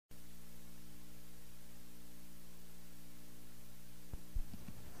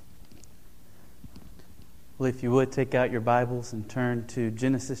Well, if you would, take out your Bibles and turn to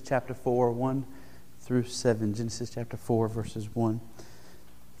Genesis chapter 4, 1 through 7. Genesis chapter 4, verses 1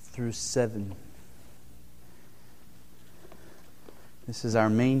 through 7. This is our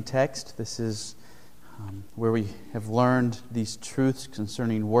main text. This is where we have learned these truths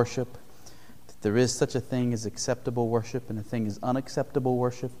concerning worship. That there is such a thing as acceptable worship and a thing as unacceptable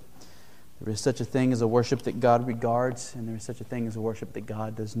worship. There is such a thing as a worship that God regards, and there is such a thing as a worship that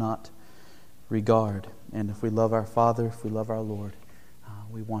God does not regard. And if we love our Father, if we love our Lord,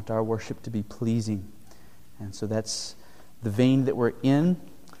 we want our worship to be pleasing. And so that's the vein that we're in.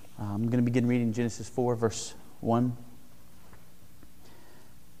 I'm going to begin reading Genesis 4, verse 1.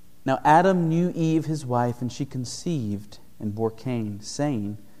 Now Adam knew Eve his wife, and she conceived and bore Cain,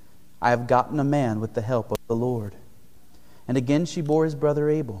 saying, I have gotten a man with the help of the Lord. And again she bore his brother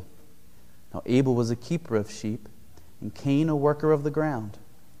Abel. Now Abel was a keeper of sheep, and Cain a worker of the ground.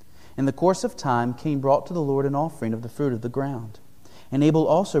 In the course of time, Cain brought to the Lord an offering of the fruit of the ground. And Abel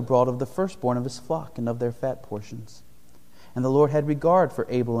also brought of the firstborn of his flock and of their fat portions. And the Lord had regard for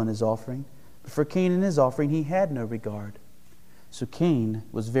Abel and his offering, but for Cain and his offering he had no regard. So Cain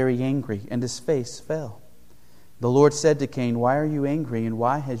was very angry, and his face fell. The Lord said to Cain, Why are you angry, and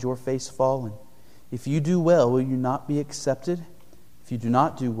why has your face fallen? If you do well, will you not be accepted? If you do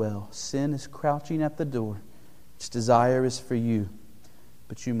not do well, sin is crouching at the door. Its desire is for you,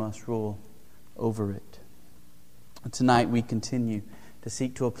 but you must rule over it. Tonight we continue to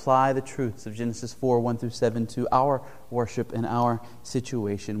seek to apply the truths of Genesis 4, 1 through 7 to our worship and our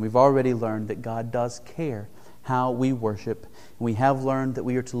situation. We've already learned that God does care how we worship. And we have learned that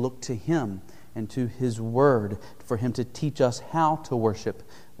we are to look to Him and to His Word for Him to teach us how to worship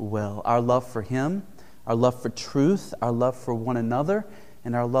well. Our love for Him, our love for truth, our love for one another,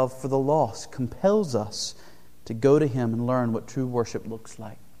 and our love for the lost compels us to go to Him and learn what true worship looks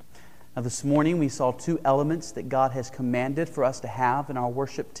like. Now this morning we saw two elements that God has commanded for us to have in our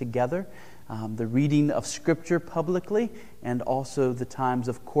worship together. The reading of Scripture publicly and also the times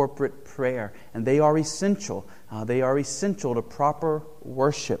of corporate prayer. And they are essential. They are essential to proper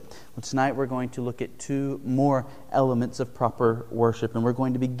worship. Well, tonight we're going to look at two more elements of proper worship. And we're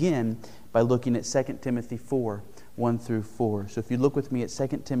going to begin by looking at 2 Timothy 4, 1 through 4. So if you look with me at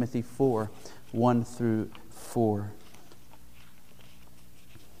 2 Timothy 4, 1 through 4.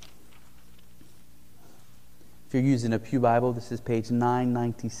 If you're using a Pew Bible, this is page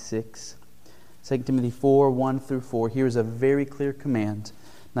 996. 2 Timothy 4, 1 through 4. Here's a very clear command,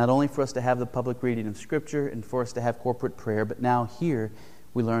 not only for us to have the public reading of Scripture and for us to have corporate prayer, but now here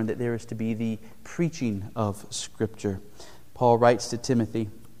we learn that there is to be the preaching of Scripture. Paul writes to Timothy,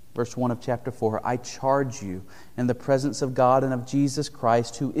 verse 1 of chapter 4, I charge you in the presence of God and of Jesus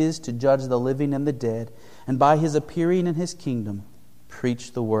Christ, who is to judge the living and the dead, and by His appearing in His kingdom,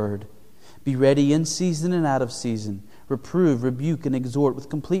 preach the word. Be ready in season and out of season. Reprove, rebuke, and exhort with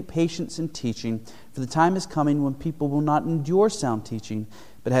complete patience and teaching. For the time is coming when people will not endure sound teaching,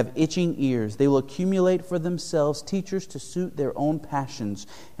 but have itching ears. They will accumulate for themselves teachers to suit their own passions,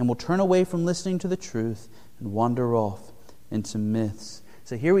 and will turn away from listening to the truth and wander off into myths.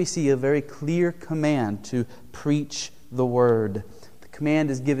 So here we see a very clear command to preach the word. The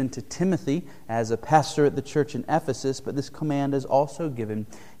command is given to Timothy as a pastor at the church in Ephesus, but this command is also given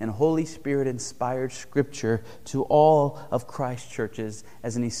in Holy Spirit-inspired Scripture to all of Christ's churches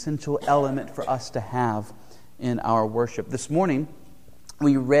as an essential element for us to have in our worship. This morning,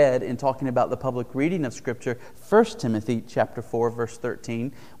 we read, in talking about the public reading of Scripture, 1 Timothy chapter 4, verse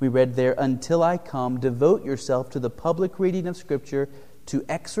 13. We read there, Until I come, devote yourself to the public reading of Scripture, to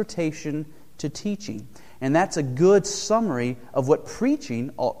exhortation, to teaching. And that's a good summary of what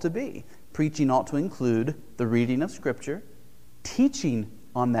preaching ought to be. Preaching ought to include the reading of Scripture, teaching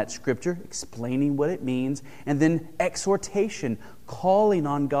on that Scripture, explaining what it means, and then exhortation, calling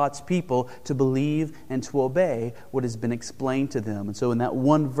on God's people to believe and to obey what has been explained to them. And so in that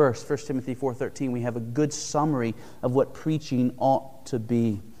one verse, 1 Timothy 4:13, we have a good summary of what preaching ought to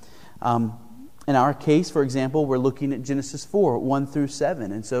be. In our case, for example, we're looking at Genesis 4, 1 through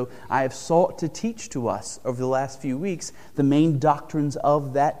 7. And so I have sought to teach to us over the last few weeks the main doctrines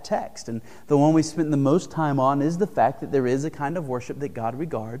of that text. And the one we spent the most time on is the fact that there is a kind of worship that God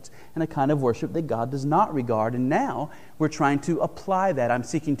regards and a kind of worship that God does not regard. And now we're trying to apply that. I'm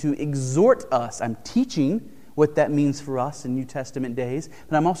seeking to exhort us. I'm teaching what that means for us in New Testament days.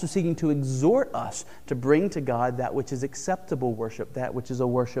 But I'm also seeking to exhort us to bring to God that which is acceptable worship, that which is a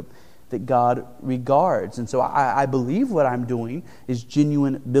worship that God regards. And so I believe what I'm doing is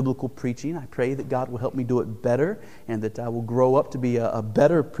genuine biblical preaching. I pray that God will help me do it better and that I will grow up to be a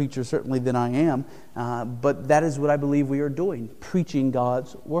better preacher certainly than I am. But that is what I believe we are doing, preaching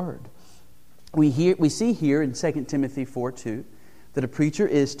God's Word. we see here in 2 Timothy 4:2 that a preacher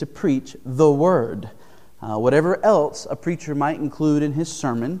is to preach the Word. Whatever else a preacher might include in his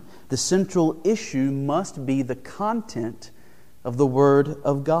sermon, the central issue must be the content of the Word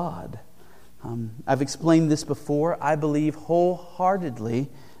of God. I've explained this before. I believe wholeheartedly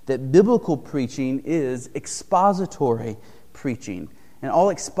that biblical preaching is expository preaching. And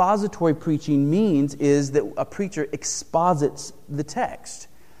all expository preaching means is that a preacher exposits the text.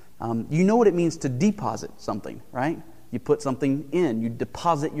 You know what it means to deposit something, right? You put something in. You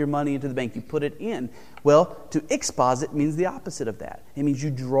deposit your money into the bank. You put it in. Well, to exposit means the opposite of that. It means you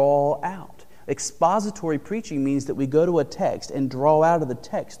draw out. Expository preaching means that we go to a text and draw out of the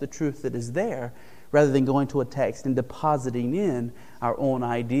text the truth that is there, rather than going to a text and depositing in our own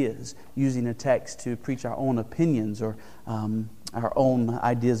ideas, using a text to preach our own opinions or our own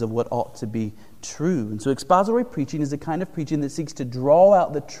ideas of what ought to be true. And so expository preaching is the kind of preaching that seeks to draw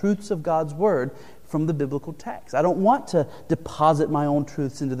out the truths of God's Word from the biblical text. I don't want to deposit my own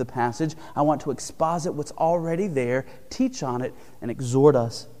truths into the passage. I want to exposit what's already there, teach on it, and exhort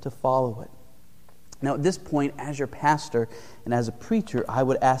us to follow it. Now, at this point, as your pastor and as a preacher, I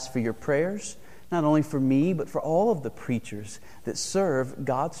would ask for your prayers, not only for me, but for all of the preachers that serve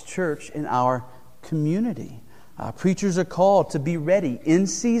God's church in our community. Preachers are called to be ready in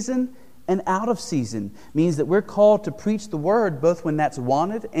season and out of season. Means that we're called to preach the Word both when that's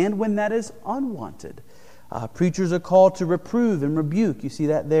wanted and when that is unwanted. Preachers are called to reprove and rebuke. You see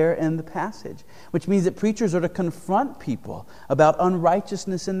that there in the passage. Which means that preachers are to confront people about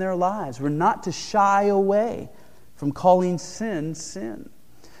unrighteousness in their lives. We're not to shy away from calling sin, sin.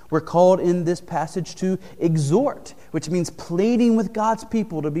 We're called in this passage to exhort, which means pleading with God's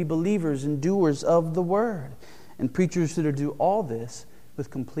people to be believers and doers of the Word. And preachers that are to do all this with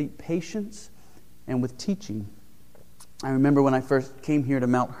complete patience and with teaching. I remember when I first came here to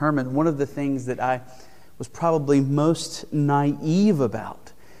Mount Hermon, one of the things that I was probably most naive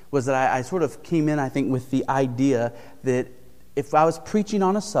about was that I sort of came in, I think, with the idea that if I was preaching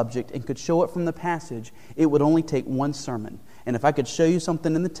on a subject and could show it from the passage, it would only take one sermon. And if I could show you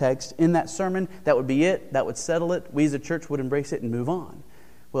something in the text, in that sermon, that would be it, that would settle it, we as a church would embrace it and move on.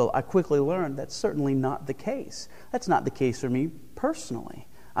 Well, I quickly learned that's certainly not the case. That's not the case for me personally.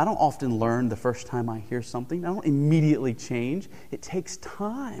 I don't often learn the first time I hear something. I don't immediately change. It takes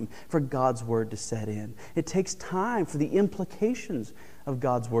time for God's Word to set in. It takes time for the implications of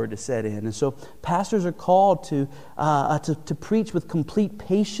God's Word to set in. And so pastors are called to preach with complete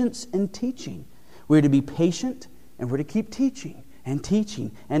patience and teaching. We're to be patient and we're to keep teaching and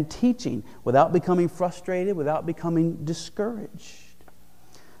teaching and teaching without becoming frustrated, without becoming discouraged.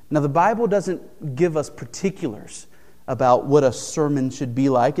 Now, the Bible doesn't give us particulars about what a sermon should be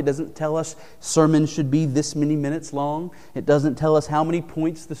like. It doesn't tell us sermons should be this many minutes long. It doesn't tell us how many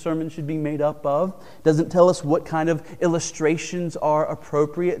points the sermon should be made up of. It doesn't tell us what kind of illustrations are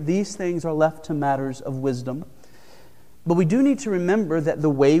appropriate. These things are left to matters of wisdom. But we do need to remember that the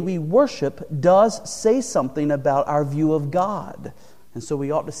way we worship does say something about our view of God. And so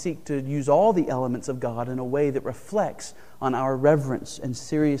we ought to seek to use all the elements of God in a way that reflects on our reverence and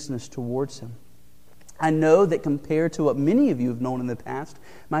seriousness towards Him. I know that compared to what many of you have known in the past,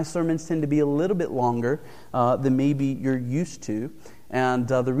 my sermons tend to be a little bit longer than maybe you're used to. And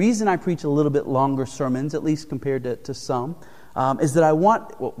the reason I preach a little bit longer sermons, at least compared to some, is that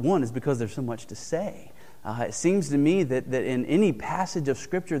one is because there's so much to say. It seems to me that in any passage of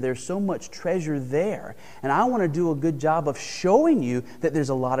Scripture, there's so much treasure there. And I want to do a good job of showing you that there's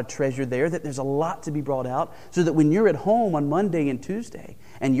a lot of treasure there, that there's a lot to be brought out, so that when you're at home on Monday and Tuesday,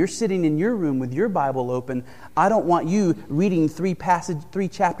 and you're sitting in your room with your Bible open, I don't want you reading three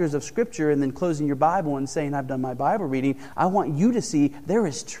chapters of Scripture and then closing your Bible and saying, I've done my Bible reading. I want you to see there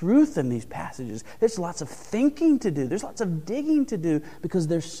is truth in these passages. There's lots of thinking to do. There's lots of digging to do because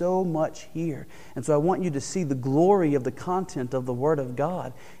there's so much here. And so I want you to see the glory of the content of the Word of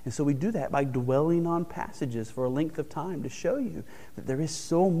God. And so we do that by dwelling on passages for a length of time to show you that there is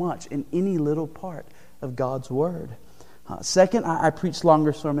so much in any little part of God's Word. Second, I preach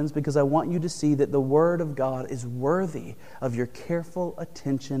longer sermons because I want you to see that the Word of God is worthy of your careful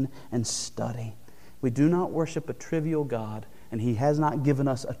attention and study. We do not worship a trivial God, and He has not given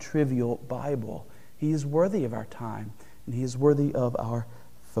us a trivial Bible. He is worthy of our time, and He is worthy of our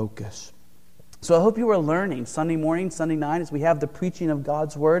focus. So I hope you are learning Sunday morning, Sunday night, as we have the preaching of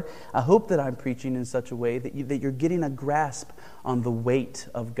God's Word. I hope that I'm preaching in such a way that you're getting a grasp on the weight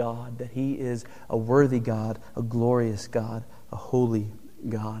of God, that He is a worthy God, a glorious God, a holy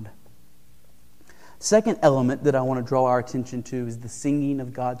God. Second element that I want to draw our attention to is the singing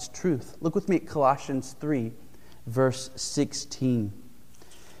of God's truth. Look with me at Colossians 3, verse 16.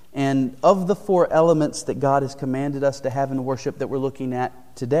 And of the 4 elements that God has commanded us to have in worship that we're looking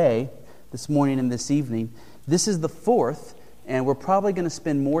at today, this morning and this evening, this is the 4th, and we're probably going to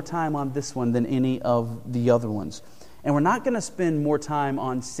spend more time on this one than any of the other ones. And we're not going to spend more time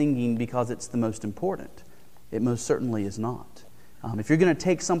on singing because it's the most important. It most certainly is not. If you're going to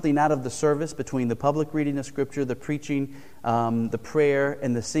take something out of the service between the public reading of Scripture, the preaching, the prayer,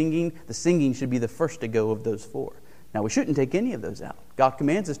 and the singing should be the first to go of those 4. Now, we shouldn't take any of those out. God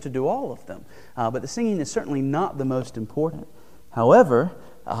commands us to do all of them. But the singing is certainly not the most important. However,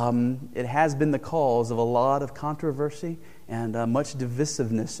 it has been the cause of a lot of controversy and much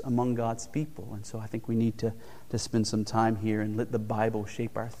divisiveness among God's people. And so I think we need to spend some time here and let the Bible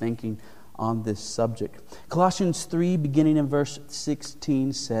shape our thinking on this subject. Colossians 3, beginning in verse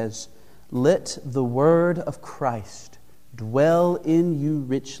 16, says, "Let the word of Christ dwell in you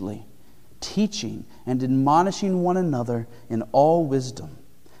richly, teaching and admonishing one another in all wisdom,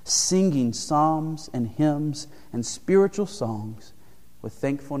 singing psalms and hymns and spiritual songs with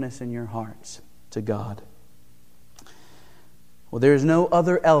thankfulness in your hearts to God." Well, there is no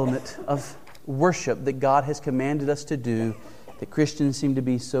other element of worship that God has commanded us to do that Christians seem to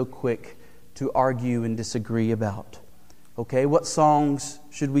be so quick to argue and disagree about. Okay, what songs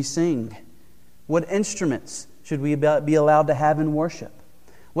should we sing? What instruments should we be allowed to have in worship?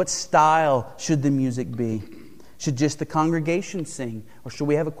 What style should the music be? Should just the congregation sing? Or should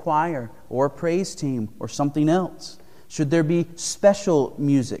we have a choir or a praise team or something else? Should there be special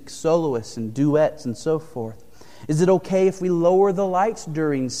music, soloists and duets and so forth? Is it okay if we lower the lights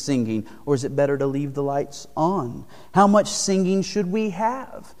during singing, or is it better to leave the lights on? How much singing should we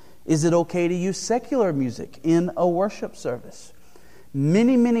have? Is it okay to use secular music in a worship service?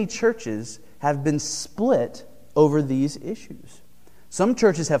 Many churches have been split over these issues. Some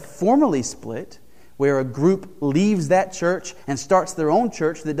churches have formally split, where a group leaves that church and starts their own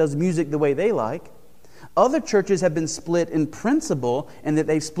church that does music the way they like. Other churches have been split in principle, in that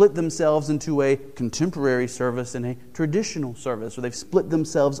they've split themselves into a contemporary service and a traditional service, or they've split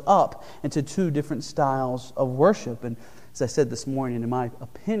themselves up into 2 different styles of worship. And as I said this morning, in my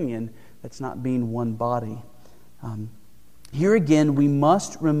opinion, that's not being one body. Here again, we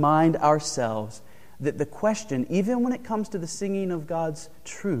must remind ourselves that the question, even when it comes to the singing of God's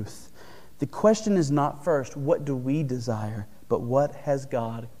truth, the question is not first, what do we desire, but what has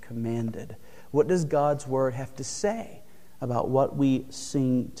God commanded? What does God's Word have to say about what we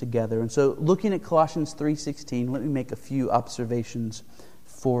sing together? And so, looking at Colossians 3:16, let me make a few observations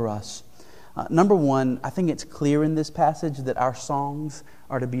for us. Number one, I think it's clear in this passage that our songs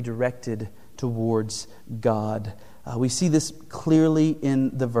are to be directed towards God. We see this clearly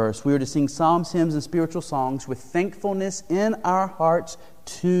in the verse. We are to sing psalms, hymns, and spiritual songs with thankfulness in our hearts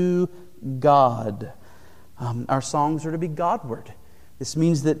to God. Our songs are to be Godward. This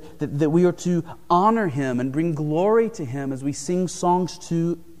means that we are to honor Him and bring glory to Him as we sing songs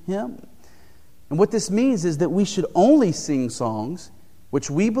to Him. And what this means is that we should only sing songs which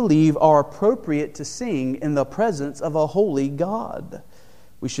we believe are appropriate to sing in the presence of a holy God.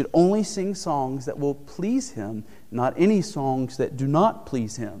 We should only sing songs that will please Him, not any songs that do not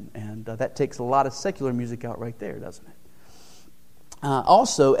please Him. And that takes a lot of secular music out right there, doesn't it?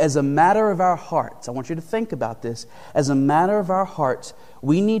 Also, as a matter of our hearts, I want you to think about this. As a matter of our hearts,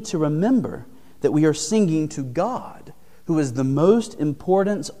 we need to remember that we are singing to God, who is the most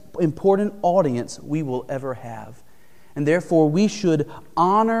important audience we will ever have. And therefore, we should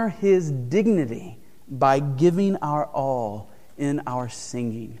honor His dignity by giving our all in our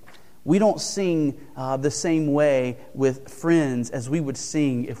singing. We don't sing the same way with friends as we would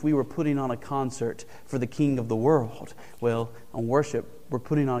sing if we were putting on a concert for the King of the world. Well, on worship, we're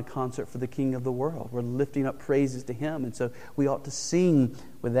putting on a concert for the King of the world. We're lifting up praises to Him. And so we ought to sing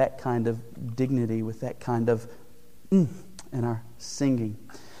with that kind of dignity, with that kind of in our singing.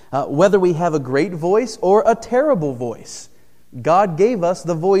 Whether we have a great voice or a terrible voice, God gave us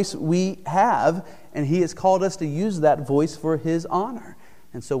the voice we have, and He has called us to use that voice for His honor.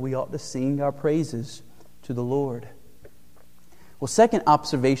 And so we ought to sing our praises to the Lord. Well, second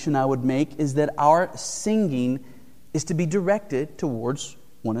observation I would make is that our singing is to be directed towards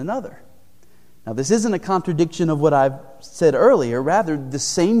one another. Now, this isn't a contradiction of what I've said earlier. Rather, the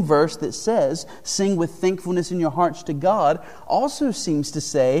same verse that says, "Sing with thankfulness in your hearts to God," also seems to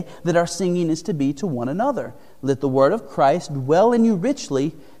say that our singing is to be to one another. Let the word of Christ dwell in you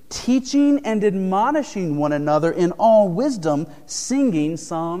richly, teaching and admonishing one another in all wisdom, singing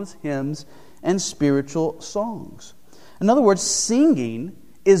psalms, hymns, and spiritual songs. In other words, singing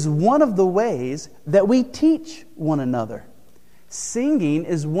is one of the ways that we teach one another. Singing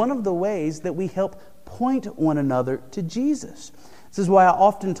is one of the ways that we help point one another to Jesus. This is why I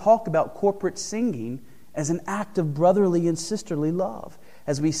often talk about corporate singing as an act of brotherly and sisterly love,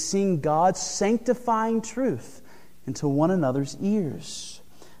 as we sing God's sanctifying truth into one another's ears.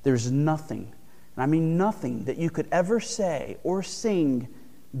 There's nothing, and I mean nothing, that you could ever say or sing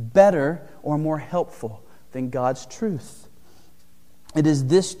better or more helpful than God's truth. It is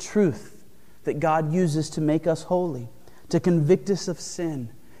this truth that God uses to make us holy, to convict us of sin,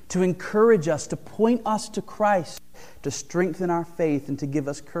 to encourage us, to point us to Christ, to strengthen our faith, and to give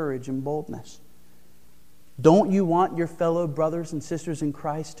us courage and boldness. Don't you want your fellow brothers and sisters in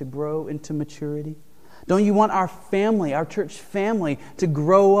Christ to grow into maturity? Don't you want our family, our church family, to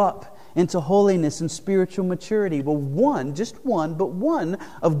grow up into holiness and spiritual maturity? Well, one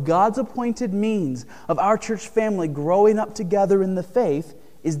of God's appointed means of our church family growing up together in the faith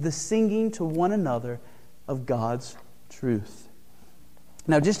is the singing to one another of God's truth.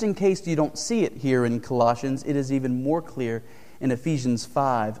 Now, just in case you don't see it here in Colossians, it is even more clear in Ephesians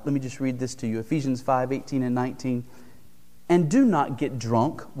 5. Let me just read this to you. Ephesians 5, 18 and 19. And do not get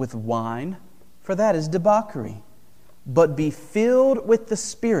drunk with wine, for that is debauchery, but be filled with the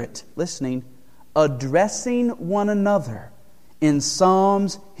Spirit, listening, addressing one another in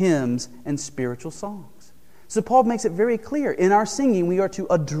psalms, hymns, and spiritual songs. So Paul makes it very clear. In our singing, we are to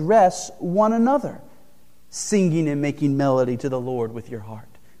address one another, singing and making melody to the Lord with your heart.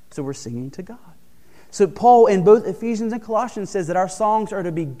 So we're singing to God. So Paul, in both Ephesians and Colossians, says that our songs are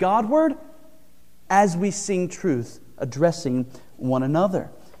to be Godward as we sing truth, addressing one another.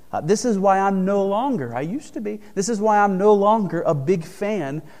 This is why I'm no longer, I used to be, this is why I'm no longer a big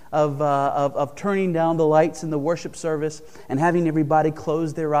fan of turning down the lights in the worship service and having everybody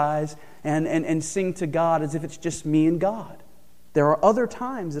close their eyes and sing to God as if it's just me and God. There are other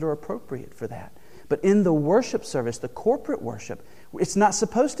times that are appropriate for that. But in the worship service, the corporate worship, it's not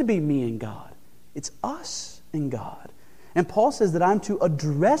supposed to be me and God. It's us and God. And Paul says that I'm to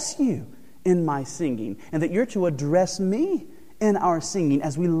address you in my singing, and that you're to address me in our singing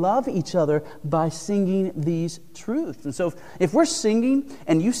as we love each other by singing these truths. And so if we're singing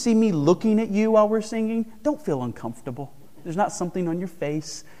and you see me looking at you while we're singing, don't feel uncomfortable. There's not something on your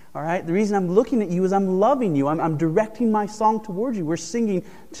face, all right? The reason I'm looking at you is I'm loving you. I'm directing my song towards you. We're singing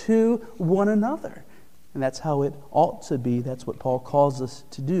to one another. And that's how it ought to be. That's what Paul calls us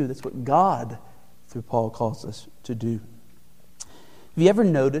to do. That's what God, through Paul, calls us to do. Have you ever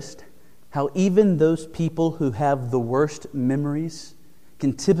noticed how even those people who have the worst memories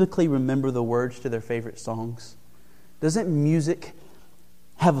can typically remember the words to their favorite songs? Doesn't music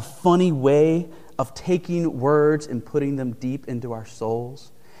have a funny way of taking words and putting them deep into our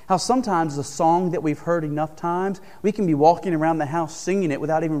souls? How sometimes a song that we've heard enough times, we can be walking around the house singing it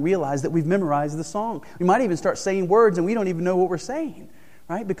without even realize that we've memorized the song. We might even start saying words and we don't even know what we're saying,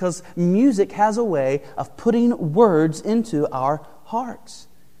 right? Because music has a way of putting words into our hearts.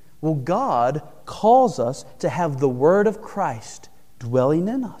 Well, God calls us to have the Word of Christ dwelling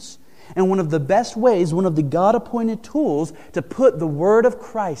in us. And one of the best ways, one of the God-appointed tools to put the Word of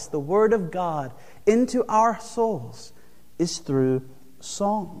Christ, the Word of God, into our souls is through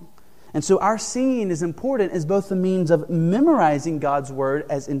song. And so our singing is important as both a means of memorizing God's Word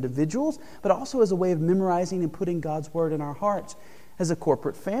as individuals, but also as a way of memorizing and putting God's Word in our hearts as a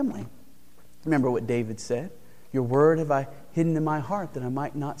corporate family. Remember what David said, "Your word have I hidden in my heart that I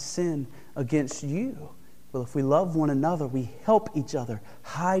might not sin against you." Well, if we love one another, we help each other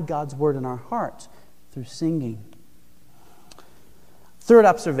hide God's Word in our hearts through singing. Third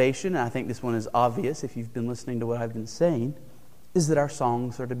observation, and I think this one is obvious if you've been listening to what I've been saying, is that our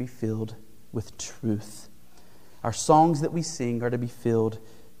songs are to be filled with truth. Our songs that we sing are to be filled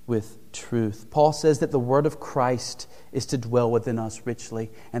with truth. Paul says that the Word of Christ is to dwell within us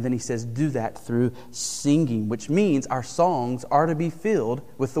richly. And then he says, do that through singing, which means our songs are to be filled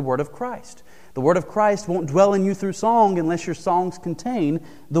with the Word of Christ. The Word of Christ won't dwell in you through song unless your songs contain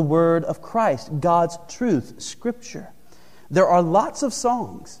the Word of Christ, God's truth, Scripture. There are lots of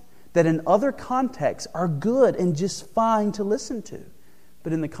songs that in other contexts are good and just fine to listen to.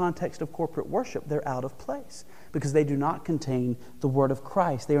 But in the context of corporate worship, they're out of place because they do not contain the Word of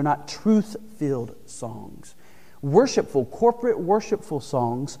Christ. They are not truth-filled songs. Worshipful, corporate worshipful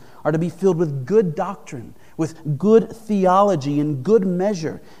songs are to be filled with good doctrine, with good theology and good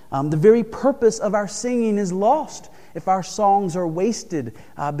measure. The very purpose of our singing is lost if our songs are wasted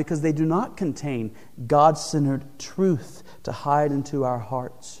because they do not contain God-centered truth to hide into our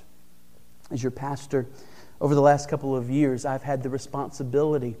hearts. As your pastor, over the last couple of years, I've had the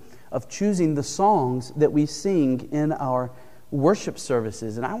responsibility of choosing the songs that we sing in our worship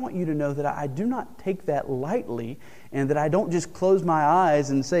services. And I want you to know that I do not take that lightly, and that I don't just close my eyes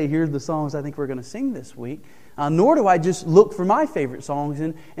and say, here's the songs I think we're going to sing this week. Nor do I just look for my favorite songs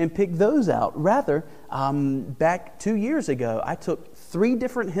and pick those out. Rather, back 2 years ago, I took 3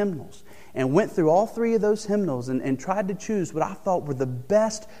 different hymnals and went through all 3 of those hymnals and tried to choose what I thought were the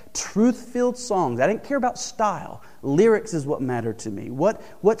best truth-filled songs. I didn't care about style. Lyrics is what mattered to me.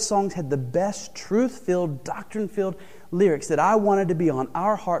 What songs had the best truth-filled, doctrine-filled lyrics that I wanted to be on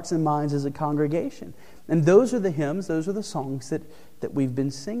our hearts and minds as a congregation. And those are the hymns, those are the songs that we've been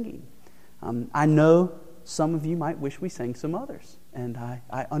singing. I know some of you might wish we sang some others, and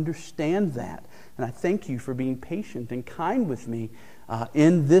I understand that. And I thank you for being patient and kind with me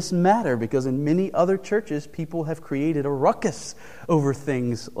in this matter, because in many other churches, people have created a ruckus over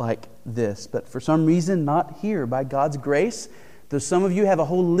things like this. But for some reason, not here. By God's grace, though some of you have a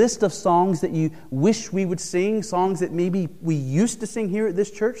whole list of songs that you wish we would sing, songs that maybe we used to sing here at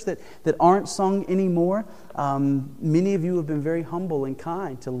this church that aren't sung anymore. Many of you have been very humble and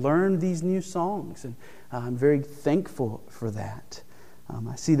kind to learn these new songs, and I'm very thankful for that.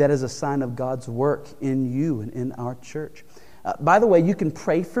 I see that as a sign of God's work in you and in our church. By the way, you can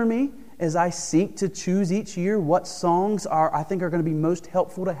pray for me as I seek to choose each year what songs I think are going to be most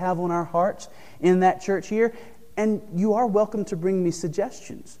helpful to have on our hearts in that church year. And you are welcome to bring me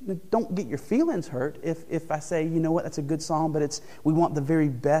suggestions. Don't get your feelings hurt if I say, you know what, that's a good song, but we want the very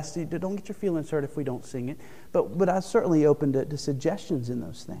best. Don't get your feelings hurt if we don't sing it. But I'm certainly open to suggestions in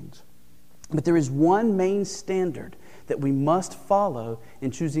those things. But there is one main standard that we must follow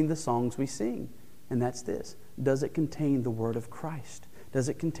in choosing the songs we sing, and that's this. Does it contain the Word of Christ? Does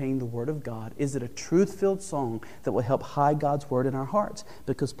it contain the Word of God? Is it a truth-filled song that will help hide God's Word in our hearts?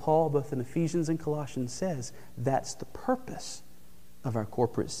 Because Paul, both in Ephesians and Colossians, says that's the purpose of our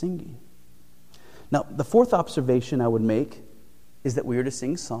corporate singing. Now, the fourth observation I would make is that we are to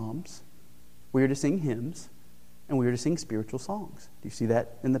sing psalms, we are to sing hymns, and we are to sing spiritual songs. Do you see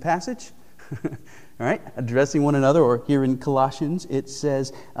that in the passage? All right, addressing one another, or here in Colossians, it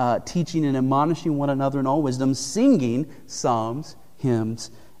says, teaching and admonishing one another in all wisdom, singing psalms,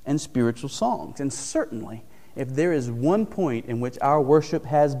 hymns, and spiritual songs. And certainly, if there is one point in which our worship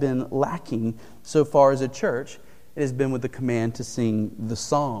has been lacking so far as a church, it has been with the command to sing the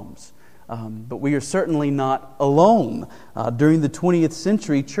psalms. But we are certainly not alone. During the 20th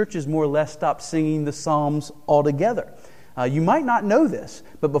century, churches more or less stopped singing the psalms altogether. You might not know this,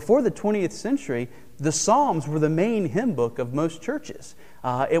 but before the 20th century, the Psalms were the main hymn book of most churches.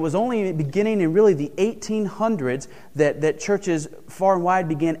 It was only beginning in really the 1800s that churches far and wide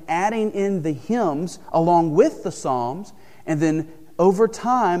began adding in the hymns along with the Psalms. And then over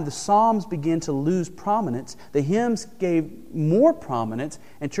time, the Psalms began to lose prominence. The hymns gave more prominence,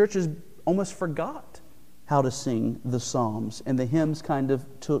 and churches almost forgot how to sing the Psalms, and the hymns kind of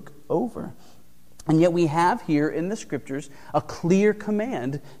took over. And yet we have here in the Scriptures a clear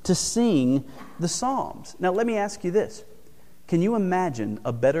command to sing the Psalms. Now let me ask you this. Can you imagine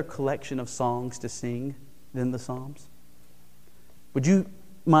a better collection of songs to sing than the Psalms? Would you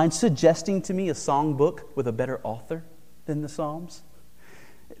mind suggesting to me a songbook with a better author than the Psalms?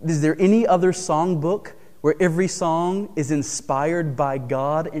 Is there any other songbook where every song is inspired by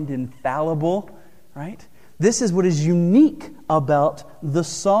God and infallible, right? This is what is unique about the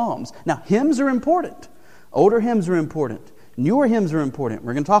Psalms. Now, hymns are important. Older hymns are important. Newer hymns are important.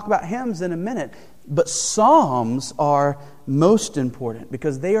 We're going to talk about hymns in a minute. But Psalms are most important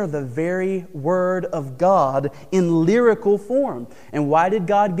because they are the very Word of God in lyrical form. And why did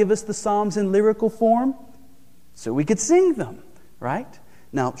God give us the Psalms in lyrical form? So we could sing them, right?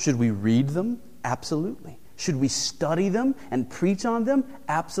 Now, should we read them? Absolutely. Should we study them and preach on them?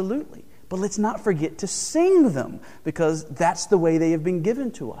 Absolutely. But let's not forget to sing them, because that's the way they have been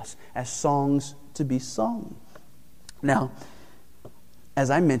given to us, as songs to be sung. Now, as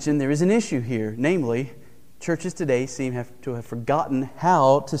I mentioned, there is an issue here. Namely, churches today seem to have forgotten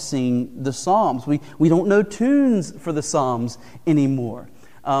how to sing the Psalms. We don't know tunes for the Psalms anymore.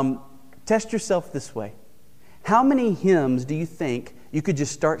 Test yourself this way. How many hymns do you think you could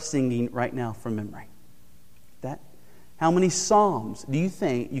just start singing right now from memory? That? How many psalms do you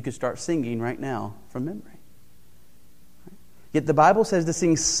think you could start singing right now from memory? Yet the Bible says to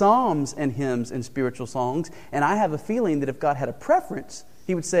sing psalms and hymns and spiritual songs, and I have a feeling that if God had a preference,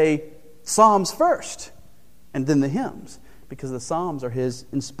 He would say psalms first and then the hymns, because the psalms are His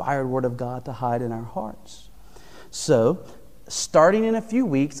inspired Word of God to hide in our hearts. So, starting in a few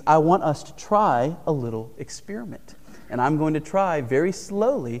weeks, I want us to try a little experiment. And I'm going to try very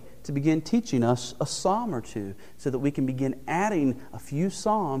slowly to begin teaching us a psalm or two so that we can begin adding a few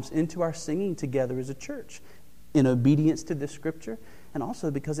psalms into our singing together as a church. in obedience to this Scripture, and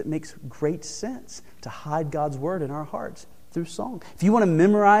also because it makes great sense to hide God's Word in our hearts through song. If you want to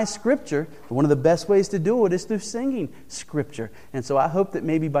memorize Scripture, one of the best ways to do it is through singing Scripture. And so I hope that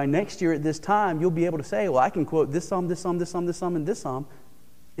maybe by next year at this time, you'll be able to say, well, I can quote this psalm, this psalm, this psalm, this psalm, and this psalm,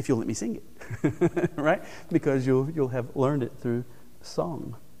 if you'll let me sing it, right? Because you'll have learned it through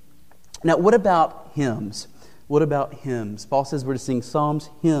song. Now, what about hymns? What about hymns? Paul says we're to sing psalms,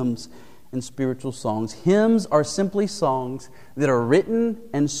 hymns, and spiritual songs. Hymns are simply songs that are written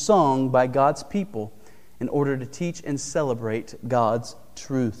and sung by God's people in order to teach and celebrate God's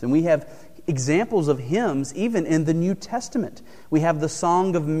truth. And we have examples of hymns even in the New Testament. We have the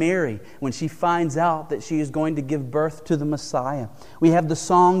Song of Mary when she finds out that she is going to give birth to the Messiah. We have the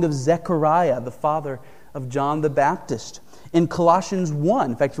Song of Zechariah, the father of John the Baptist. In Colossians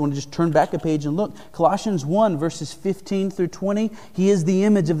 1, in fact, you want to just turn back a page and look. Colossians 1, verses 15 through 20, He is the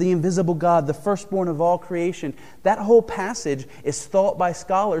image of the invisible God, the firstborn of all creation. That whole passage is thought by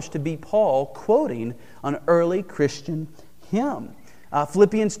scholars to be Paul quoting an early Christian hymn.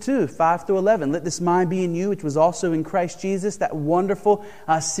 Philippians 2, 5 through 11, let this mind be in you, which was also in Christ Jesus. That wonderful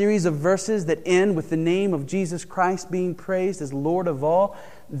series of verses that end with the name of Jesus Christ being praised as Lord of all.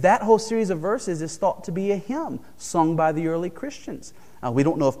 That whole series of verses is thought to be a hymn sung by the early Christians. We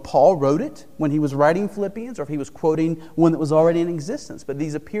don't know if Paul wrote it when he was writing Philippians or if he was quoting one that was already in existence, but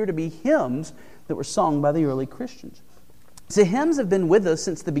these appear to be hymns that were sung by the early Christians. So hymns have been with us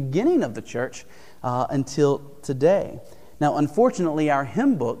since the beginning of the church until today. Now, unfortunately, our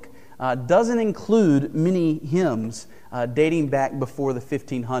hymn book doesn't include many hymns dating back before the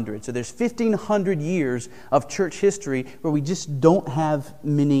 1500s. So there's 1,500 years of church history where we just don't have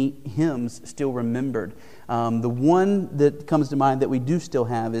many hymns still remembered. The one that comes to mind that we do still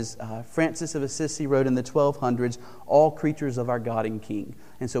have is Francis of Assisi wrote in the 1200s, All Creatures of Our God and King.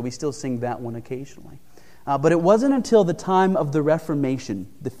 And so we still sing that one occasionally. But it wasn't until the time of the Reformation,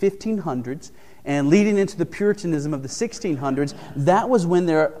 the 1500s, and leading into the Puritanism of the 1600s, that was when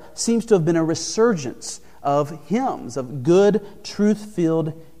there seems to have been a resurgence of hymns, of good,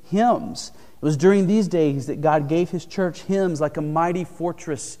 truth-filled hymns. It was during these days that God gave His church hymns like A Mighty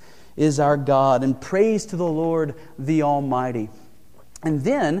Fortress is Our God and Praise to the Lord the Almighty. And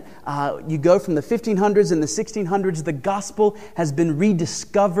then you go from the 1500s and the 1600s, the gospel has been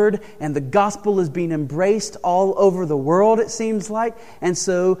rediscovered and the gospel is being embraced all over the world, it seems like. And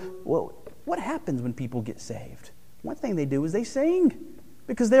so, well, what happens when people get saved? One thing they do is they sing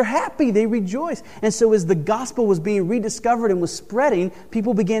because they're happy, they rejoice. And so as the gospel was being rediscovered and was spreading,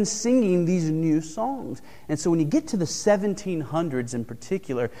 people began singing these new songs. And so when you get to the 1700s in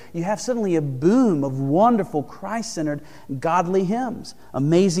particular, you have suddenly a boom of wonderful Christ-centered godly hymns.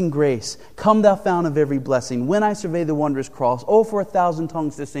 Amazing Grace, Come Thou Fount of Every Blessing, When I Survey the Wondrous Cross, Oh, for 1,000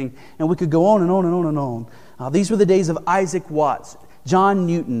 tongues to sing. And we could go on and on and on and on. These were the days of Isaac Watts, John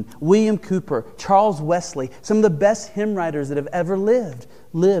Newton, William Cowper, Charles Wesley, some of the best hymn writers that have ever lived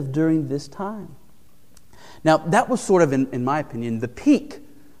during this time. Now, that was sort of, in my opinion, the peak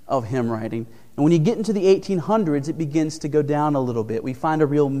of hymn writing. And when you get into the 1800s, it begins to go down a little bit. We find a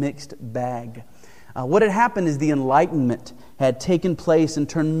real mixed bag. What had happened is the Enlightenment had taken place and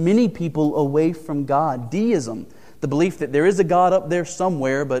turned many people away from God. Deism, the belief that there is a God up there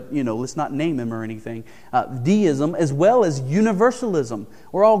somewhere, but, let's not name Him or anything. Deism, as well as universalism.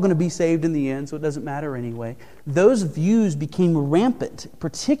 We're all going to be saved in the end, so it doesn't matter anyway. Those views became rampant,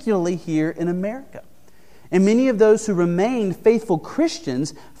 particularly here in America. And many of those who remained faithful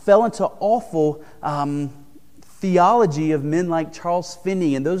Christians fell into awful theology of men like Charles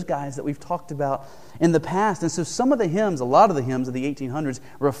Finney and those guys that we've talked about in the past. And so some of the hymns, a lot of the hymns of the 1800s,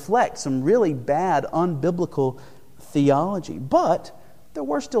 reflect some really bad, unbiblical theology. But there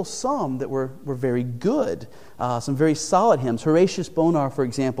were still some that were very good, some very solid hymns. Horatius Bonar, for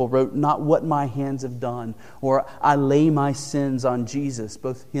example, wrote Not What My Hands Have Done, or I Lay My Sins on Jesus,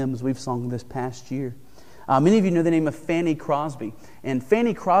 both hymns we've sung this past year. Many of you know the name of Fanny Crosby. And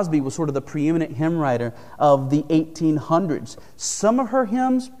Fanny Crosby was sort of the preeminent hymn writer of the 1800s. Some of her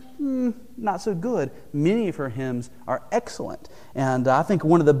hymns, not so good. Many of her hymns are excellent. And I think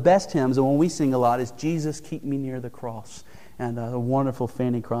one of the best hymns, and one we sing a lot, is Jesus Keep Me Near the Cross. And a wonderful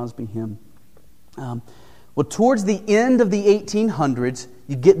Fanny Crosby hymn. Well, towards the end of the 1800s,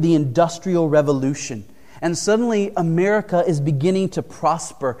 you get the Industrial Revolution. And suddenly America is beginning to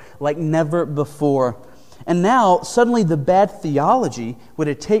prosper like never before. And now, suddenly the bad theology,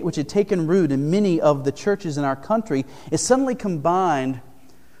 which had taken root in many of the churches in our country, is suddenly combined.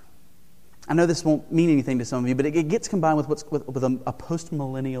 I know this won't mean anything to some of you, but it gets combined with a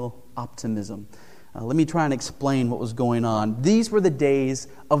post-millennial optimism. Let me try and explain what was going on. These were the days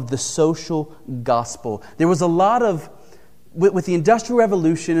of the social gospel. There was a lot of, with the Industrial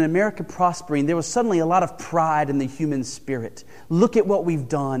Revolution and America prospering, there was suddenly a lot of pride in the human spirit. Look at what we've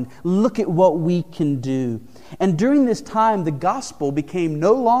done. Look at what we can do. And during this time, the gospel became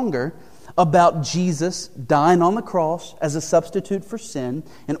no longer about Jesus dying on the cross as a substitute for sin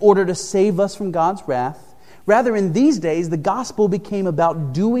in order to save us from God's wrath. Rather, in these days, the gospel became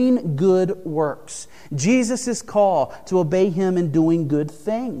about doing good works. Jesus' call to obey Him in doing good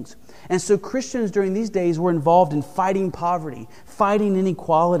things. And so Christians during these days were involved in fighting poverty, fighting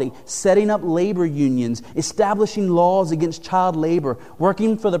inequality, setting up labor unions, establishing laws against child labor,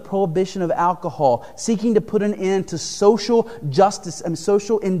 working for the prohibition of alcohol, seeking to put an end to social injustices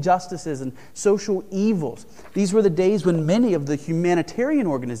and social evils. These were the days when many of the humanitarian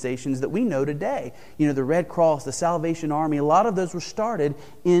organizations that we know today, the Red Cross, the Salvation Army, a lot of those were started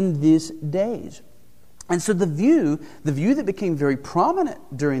in these days. And so the view that became very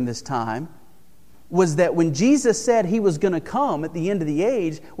prominent during this time was that when Jesus said He was going to come at the end of the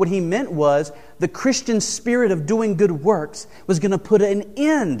age, what He meant was the Christian spirit of doing good works was going to put an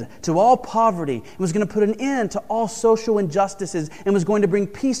end to all poverty. It was going to put an end to all social injustices and was going to bring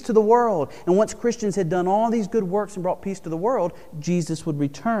peace to the world. And once Christians had done all these good works and brought peace to the world, Jesus would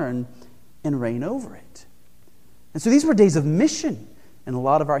return and reign over it. And so these were days of mission. And a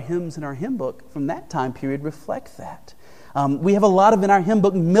lot of our hymns in our hymn book from that time period reflect that. We have a lot of in our hymn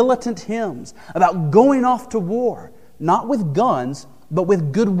book militant hymns about going off to war, not with guns, but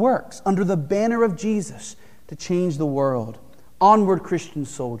with good works under the banner of Jesus to change the world. Onward, Christian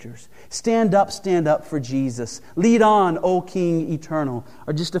soldiers. Stand up for Jesus. Lead on, O King eternal,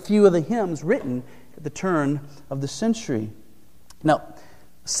 are just a few of the hymns written at the turn of the century. Now,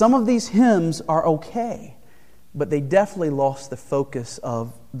 some of these hymns are okay, but they definitely lost the focus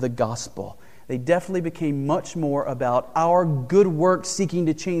of the gospel. They definitely became much more about our good works seeking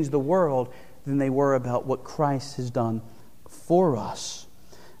to change the world than they were about what Christ has done for us.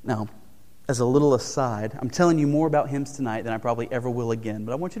 Now, as a little aside, I'm telling you more about hymns tonight than I probably ever will again,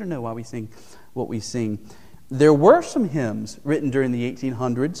 but I want you to know why we sing what we sing. There were some hymns written during the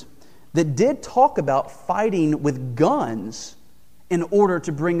 1800s that did talk about fighting with guns in order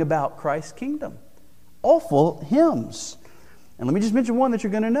to bring about Christ's kingdom. Awful hymns. And let me just mention one that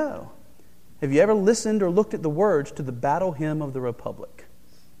you're going to know. Have you ever listened or looked at the words to the Battle Hymn of the Republic?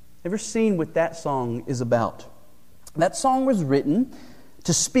 Ever seen what that song is about? That song was written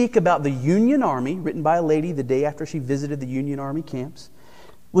to speak about the Union Army, written by a lady the day after she visited the Union Army camps.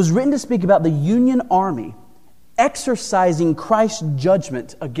 Was written to speak about the Union Army exercising Christ's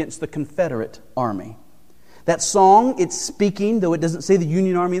judgment against the Confederate Army. That song, it's speaking, though it doesn't say the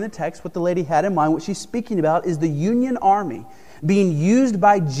Union Army in the text, what the lady had in mind, what she's speaking about is the Union Army being used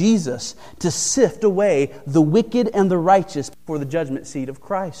by Jesus to sift away the wicked and the righteous before the judgment seat of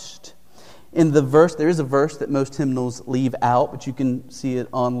Christ. In the verse, there is a verse that most hymnals leave out, but you can see it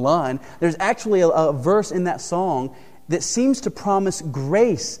online. There's actually a verse in that song that seems to promise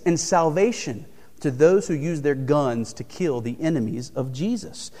grace and salvation to those who use their guns to kill the enemies of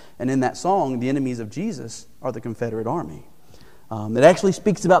Jesus. And in that song, the enemies of Jesus are the Confederate Army. It actually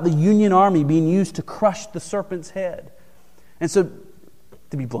speaks about the Union Army being used to crush the serpent's head. And so,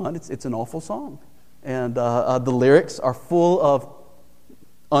 to be blunt, it's an awful song. And the lyrics are full of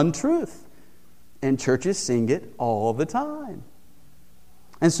untruth. And churches sing it all the time.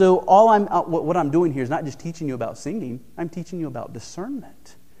 And so what I'm doing here is not just teaching you about singing, I'm teaching you about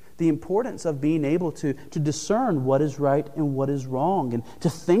discernment. The importance of being able to discern what is right and what is wrong, and to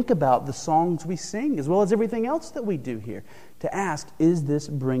think about the songs we sing as well as everything else that we do here, to ask, is this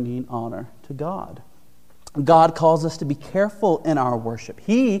bringing honor to God? God calls us to be careful in our worship.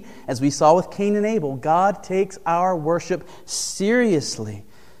 He, as we saw with Cain and Abel, God takes our worship seriously.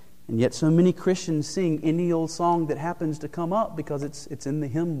 And yet so many Christians sing any old song that happens to come up because it's in the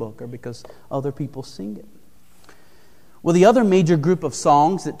hymn book or because other people sing it. Well, the other major group of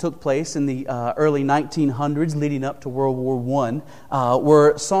songs that took place in the early 1900s leading up to World War I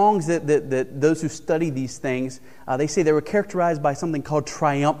were songs that those who study these things, they say they were characterized by something called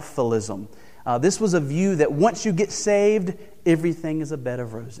triumphalism. This was a view that once you get saved, everything is a bed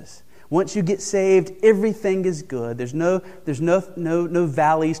of roses. Once you get saved, everything is good. There's no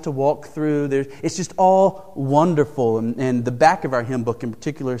valleys to walk through. It's just all wonderful. And the back of our hymn book in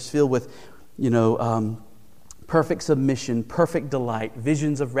particular is filled with, perfect submission, perfect delight,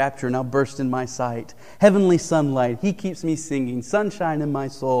 visions of rapture now burst in my sight. Heavenly sunlight, He keeps me singing, sunshine in my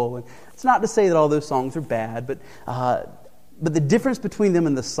soul. And it's not to say that all those songs are bad, but the difference between them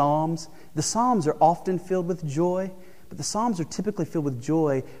and the Psalms are often filled with joy, But the Psalms are typically filled with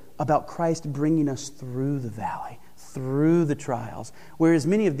joy about Christ bringing us through the valley, through the trials. Whereas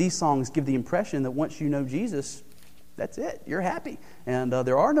many of these songs give the impression that once you know Jesus, that's it. You're happy. And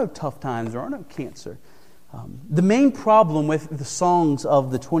there are no tough times. There are no cancer. The main problem with the songs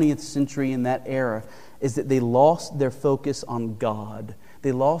of the 20th century in that era is that they lost their focus on God.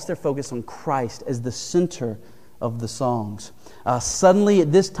 They lost their focus on Christ as the center of the songs. Suddenly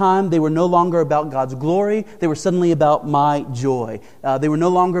at this time, they were no longer about God's glory. They were suddenly about my joy. They were no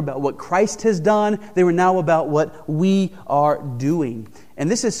longer about what Christ has done. They were now about what we are doing. And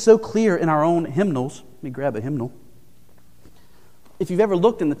this is so clear in our own hymnals. Let me grab a hymnal. If you've ever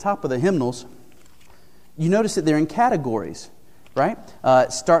looked in the top of the hymnals, you notice that they're in categories, right?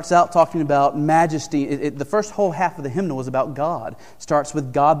 It starts out talking about majesty. The first whole half of the hymnal is about God. It starts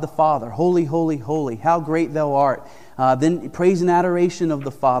with God the Father. Holy, holy, holy. How great thou art. Then praise and adoration of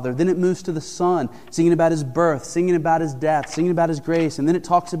the Father. Then it moves to the Son, singing about His birth, singing about His death, singing about His grace. And then it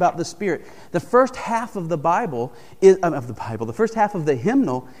talks about the Spirit. The first half of the the first half of the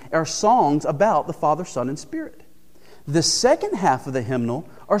hymnal are songs about the Father, Son, and Spirit. The second half of the hymnal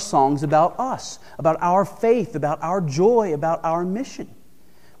are songs about us, about our faith, about our joy, about our mission.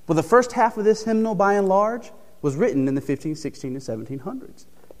 Well, the first half of this hymnal, by and large, was written in the 15, 16, and 1700s.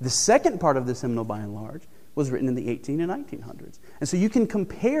 The second part of this hymnal, by and large, was written in the 18 and 1900s. And so you can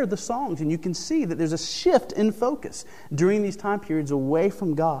compare the songs and you can see that there's a shift in focus during these time periods away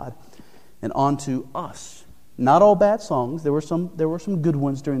from God and onto us. Not all bad songs. There were some good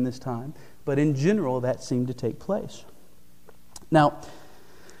ones during this time, but in general, that seemed to take place. Now,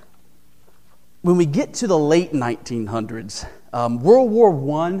 when we get to the late 1900s, World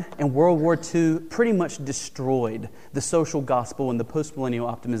War I and World War II pretty much destroyed the social gospel and the postmillennial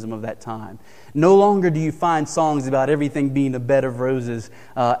optimism of that time. No longer do you find songs about everything being a bed of roses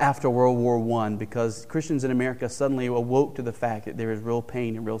after World War I, because Christians in America suddenly awoke to the fact that there is real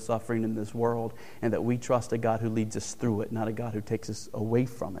pain and real suffering in this world, and that we trust a God who leads us through it, not a God who takes us away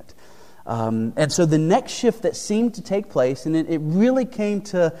from it. And so the next shift that seemed to take place, and it really came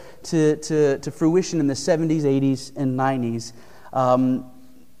to fruition in the 70s, 80s, and 90s,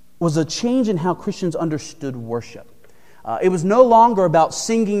 was a change in how Christians understood worship. It was no longer about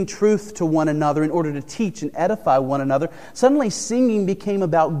singing truth to one another in order to teach and edify one another. Suddenly singing became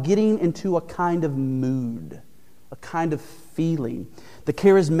about getting into a kind of mood, a kind of feeling. The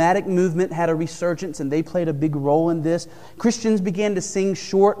charismatic movement had a resurgence, and they played a big role in this. Christians began to sing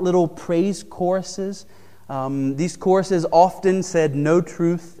short little praise choruses. These choruses often said no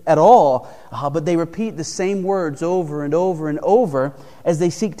truth at all, but they repeat the same words over and over and over as they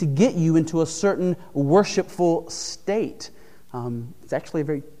seek to get you into a certain worshipful state. It's actually a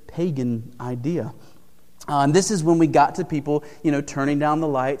very pagan idea. And this is when we got to people, turning down the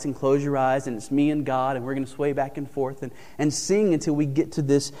lights and close your eyes, and it's me and God, and we're going to sway back and forth and sing until we get to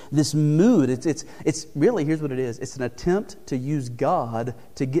this mood. It's really, here's what it is. It's an attempt to use God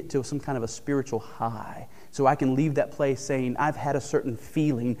to get to some kind of a spiritual high. So I can leave that place saying, I've had a certain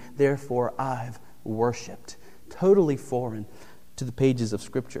feeling, therefore I've worshipped. Totally foreign to the pages of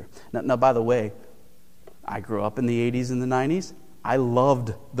Scripture. Now, by the way, I grew up in the 80s and the 90s. I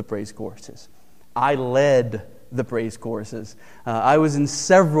loved the praise choruses. I led the praise choruses. I was in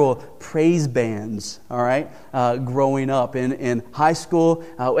several praise bands, all right, growing up. In high school,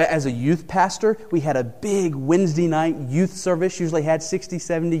 as a youth pastor, we had a big Wednesday night youth service, usually had 60,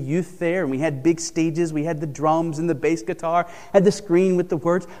 70 youth there, and we had big stages. We had the drums and the bass guitar, had the screen with the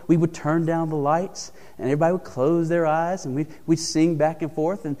words. We would turn down the lights, and everybody would close their eyes, and we'd sing back and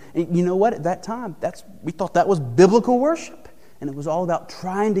forth. And you know what? At that time, we thought that was biblical worship. And it was all about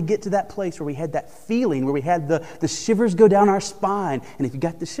trying to get to that place where we had that feeling, where we had the shivers go down our spine. And if you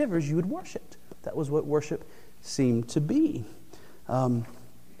got the shivers, you would worship. That was what worship seemed to be.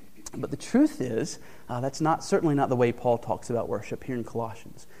 But the truth is, that's certainly not the way Paul talks about worship here in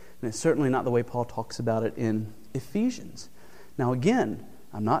Colossians. And it's certainly not the way Paul talks about it in Ephesians. Now again,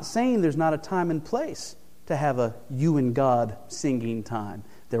 I'm not saying there's not a time and place to have a you and God singing time.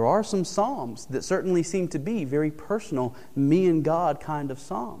 There are some psalms that certainly seem to be very personal, me and God kind of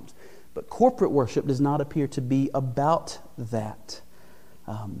psalms. But corporate worship does not appear to be about that.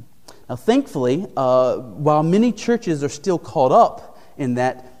 Now, thankfully, while many churches are still caught up in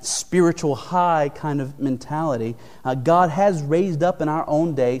that spiritual high kind of mentality, God has raised up in our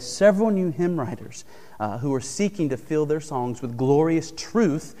own day several new hymn writers who are seeking to fill their songs with glorious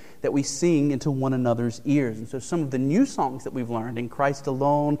truth that we sing into one another's ears. And so some of the new songs that we've learned, In Christ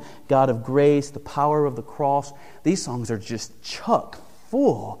Alone, God of Grace, The Power of the Cross, these songs are just chock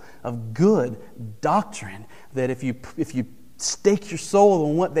full of good doctrine that if you stake your soul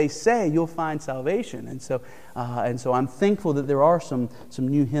on what they say, you'll find salvation. And so I'm thankful that there are some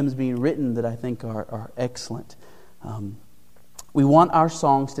new hymns being written that I think are excellent. We want our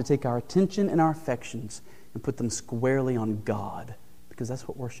songs to take our attention and our affections and put them squarely on God, because that's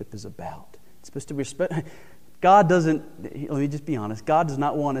what worship is about. It's supposed to respect. God doesn't, let me just be honest, God does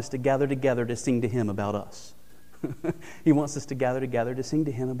not want us to gather together to sing to Him about us. He wants us to gather together to sing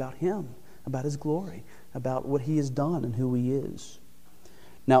to Him, about His glory, about what He has done and who He is.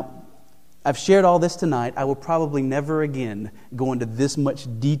 Now, I've shared all this tonight. I will probably never again go into this much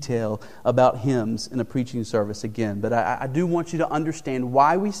detail about hymns in a preaching service again. But I do want you to understand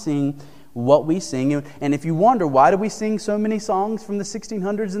why we sing what we sing. And if you wonder, why do we sing so many songs from the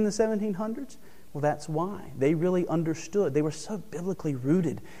 1600s and the 1700s? Well, that's why. They really understood. They were so biblically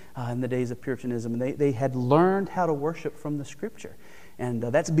rooted in the days of Puritanism. And they had learned how to worship from the Scripture. And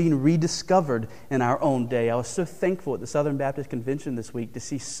that's being rediscovered in our own day. I was so thankful at the Southern Baptist Convention this week to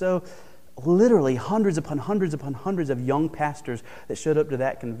see literally hundreds upon hundreds upon hundreds of young pastors that showed up to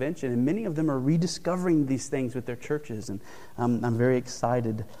that convention. And many of them are rediscovering these things with their churches. And I'm very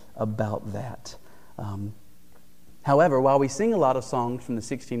excited about that. However, while we sing a lot of songs from the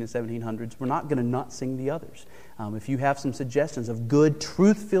 16 and 1700s, we're not going to not sing the others. If you have some suggestions of good,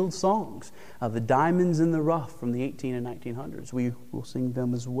 truth-filled songs, the diamonds in the rough from the 18 and 1900s, we will sing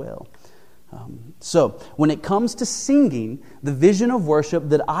them as well. So, when it comes to singing, the vision of worship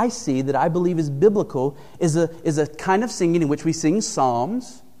that I see, that I believe is biblical, is a kind of singing in which we sing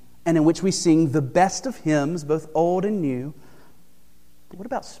psalms and in which we sing the best of hymns, both old and new. But what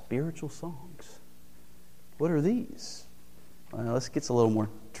about spiritual songs? What are these? Well, this gets a little more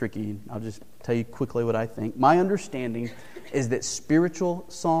tricky. I'll just tell you quickly what I think. My understanding is that spiritual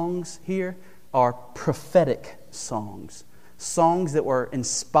songs here are prophetic songs. Songs that were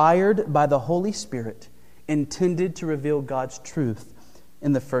inspired by the Holy Spirit, intended to reveal God's truth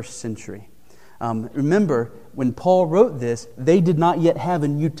in the first century. Remember, when Paul wrote this, they did not yet have a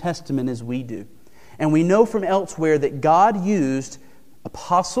New Testament as we do. And we know from elsewhere that God used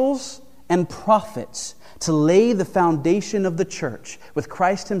apostles and prophets to lay the foundation of the church, with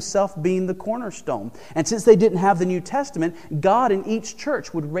Christ Himself being the cornerstone. And since they didn't have the New Testament, God in each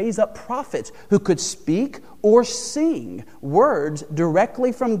church would raise up prophets who could speak or sing words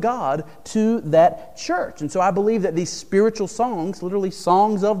directly from God to that church. And so I believe that these spiritual songs, literally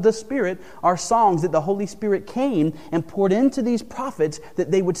songs of the Spirit, are songs that the Holy Spirit came and poured into these prophets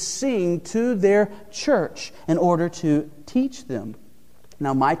that they would sing to their church in order to teach them.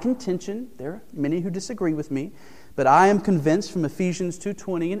 Now, my contention, there are many who disagree with me, but I am convinced from Ephesians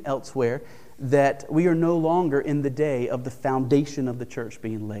 2:20 and elsewhere that we are no longer in the day of the foundation of the church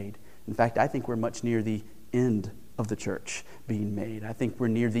being laid. In fact, I think we're much near the end of the church being made. I think we're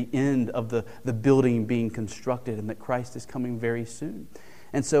near the end of the building being constructed, and that Christ is coming very soon.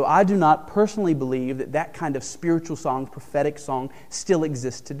 And so I do not personally believe that kind of spiritual song, prophetic song, still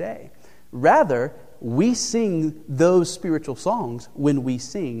exists today. Rather, we sing those spiritual songs when we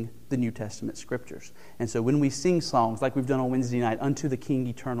sing the New Testament Scriptures. And so when we sing songs like we've done on Wednesday night, Unto the King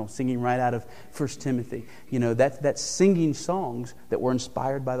Eternal, singing right out of 1 Timothy, that's singing songs that were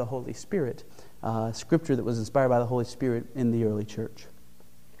inspired by the Holy Spirit, Scripture that was inspired by the Holy Spirit in the early church.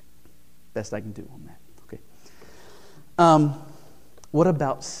 Best I can do on that. Okay. What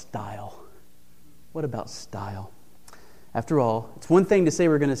about style? What about style? After all, it's one thing to say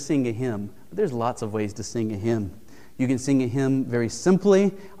we're going to sing a hymn, but there's lots of ways to sing a hymn. You can sing a hymn very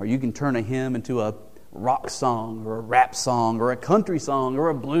simply, or you can turn a hymn into a rock song, or a rap song, or a country song, or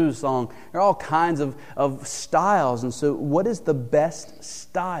a blues song. There are all kinds of styles. And so what is the best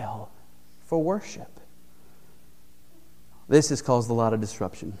style for worship? This has caused a lot of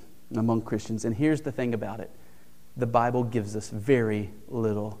disruption among Christians. And here's the thing about it. The Bible gives us very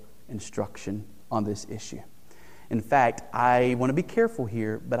little instruction on this issue. In fact, I want to be careful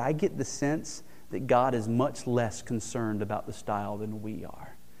here, but I get the sense that God is much less concerned about the style than we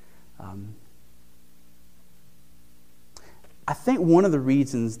are. I think one of the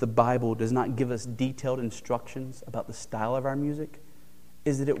reasons the Bible does not give us detailed instructions about the style of our music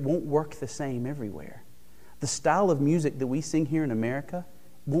is that it won't work the same everywhere. The style of music that we sing here in America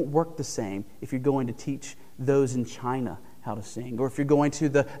won't work the same if you're going to teach those in China how to sing, or if you're going to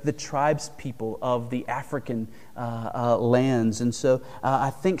the tribes people of the African lands. And so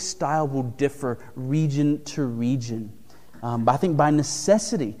I think style will differ region to region. But I think by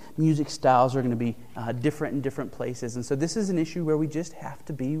necessity, music styles are going to be different in different places. And so this is an issue where we just have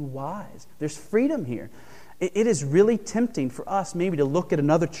to be wise. There's freedom here. It is really tempting for us maybe to look at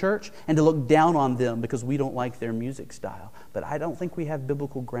another church and to look down on them because we don't like their music style. But I don't think we have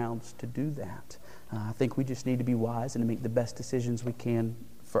biblical grounds to do that. I think we just need to be wise and to make the best decisions we can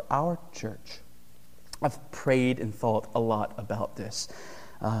for our church. I've prayed and thought a lot about this.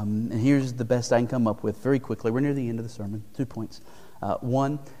 And here's the best I can come up with very quickly. We're near the end of the sermon. 2 points.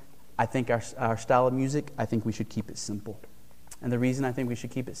 One, I think our style of music, I think we should keep it simple. And the reason I think we should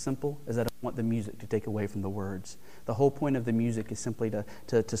keep it simple is I don't want the music to take away from the words. The whole point of the music is simply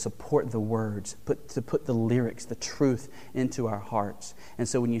to support the words, to put the lyrics, the truth into our hearts. And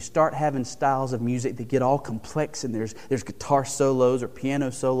so when you start having styles of music that get all complex and there's guitar solos or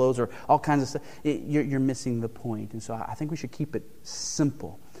piano solos or all kinds of stuff, you're missing the point. And so I think we should keep it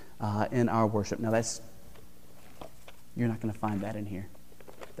simple in our worship. Now you're not going to find that in here.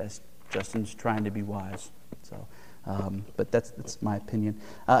 That's Justin's trying to be wise. So. But that's my opinion.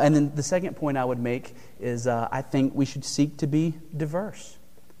 And then the second point I would make is I think we should seek to be diverse.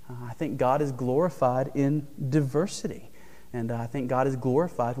 I think God is glorified in diversity. And I think God is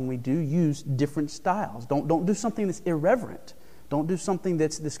glorified when we do use different styles. Don't do something that's irreverent. Don't do something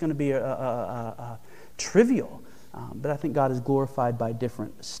that's going to be trivial. But I think God is glorified by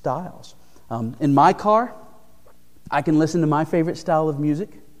different styles. In my car, I can listen to my favorite style of music.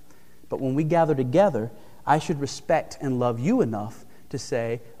 But when we gather together, I should respect and love you enough to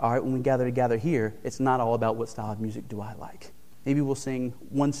say, all right, when we gather together here, it's not all about what style of music do I like. Maybe we'll sing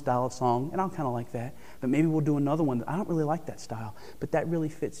one style of song, and I'll kind of like that. But maybe we'll do another one that I don't really like that style, but that really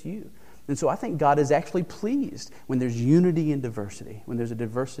fits you. And so I think God is actually pleased when there's unity and diversity, when there's a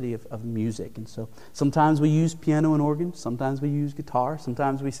diversity of music. And so sometimes we use piano and organ, sometimes we use guitar,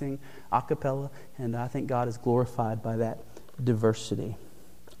 sometimes we sing a cappella, and I think God is glorified by that diversity.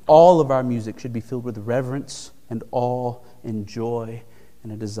 All of our music should be filled with reverence and awe and joy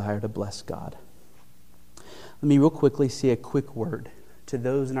and a desire to bless God. Let me real quickly say a quick word to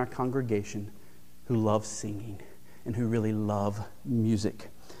those in our congregation who love singing and who really love music.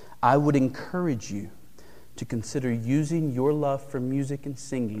 I would encourage you to consider using your love for music and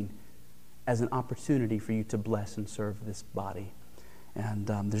singing as an opportunity for you to bless and serve this body. And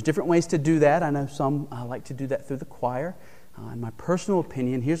there's different ways to do that. I know some like to do that through the choir. In my personal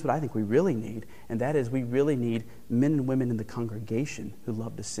opinion, here's what I think we really need, and that is we really need men and women in the congregation who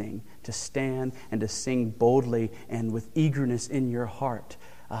love to sing, to stand and to sing boldly and with eagerness in your heart,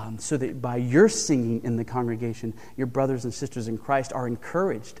 so that by your singing in the congregation, your brothers and sisters in Christ are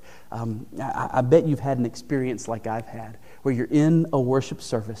encouraged. I bet you've had an experience like I've had, where you're in a worship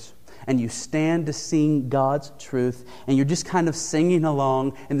service, and you stand to sing God's truth, and you're just kind of singing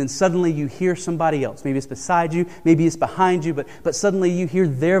along, and then suddenly you hear somebody else. Maybe it's beside you, maybe it's behind you, but suddenly you hear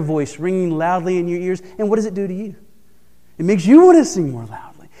their voice ringing loudly in your ears, and what does it do to you? It makes you want to sing more loudly.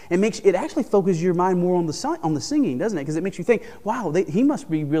 It actually focuses your mind more on the singing, doesn't it? Because it makes you think, wow, he must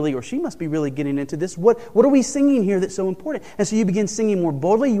be really, or she must be really getting into this. What are we singing here that's so important? And so you begin singing more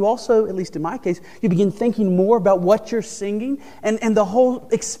boldly. You also, at least in my case, you begin thinking more about what you're singing, and the whole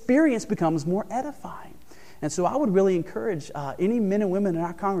experience becomes more edifying. And so I would really encourage any men and women in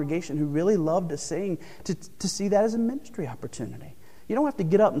our congregation who really love to sing to see that as a ministry opportunity. You don't have to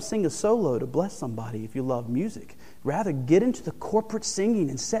get up and sing a solo to bless somebody if you love music. Rather, get into the corporate singing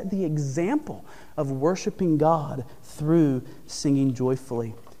and set the example of worshiping God through singing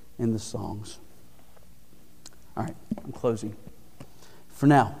joyfully in the songs. All right, I'm closing. For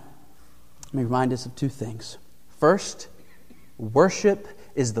now, let me remind us of two things. First, worship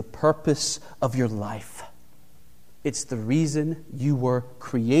is the purpose of your life. It's the reason you were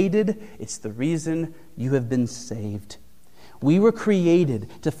created. It's the reason you have been saved. We were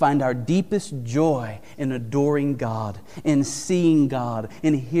created to find our deepest joy in adoring God, in seeing God,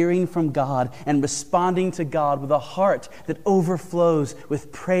 in hearing from God, and responding to God with a heart that overflows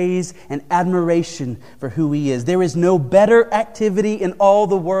with praise and admiration for who He is. There is no better activity in all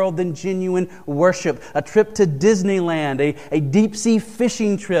the world than genuine worship. A trip to Disneyland, a deep-sea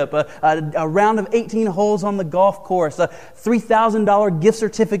fishing trip, a round of 18 holes on the golf course, a $3,000 gift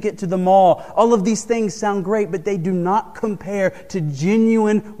certificate to the mall. All of these things sound great, but they do not compare to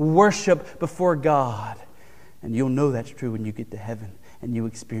genuine worship before God. And you'll know that's true when you get to heaven and you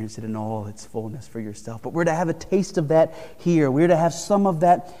experience it in all its fullness for yourself. But we're to have a taste of that here. We're to have some of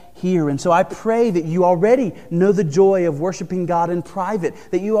that here. And so I pray that you already know the joy of worshiping God in private,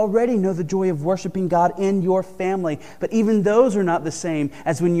 that you already know the joy of worshiping God in your family. But even those are not the same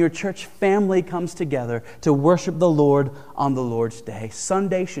as when your church family comes together to worship the Lord on the Lord's Day.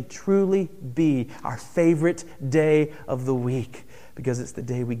 Sunday should truly be our favorite day of the week, because it's the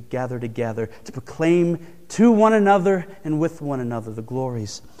day we gather together to proclaim to one another and with one another the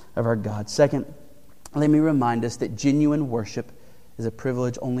glories of our God. Second, let me remind us that genuine worship is a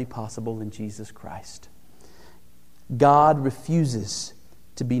privilege only possible in Jesus Christ. God refuses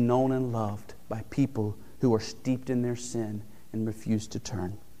to be known and loved by people who are steeped in their sin and refuse to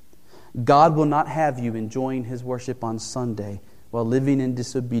turn. God will not have you enjoying His worship on Sunday while living in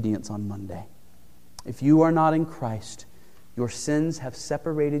disobedience on Monday. If you are not in Christ, your sins have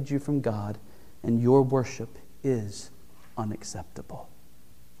separated you from God, and your worship is unacceptable.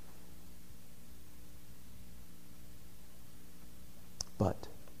 But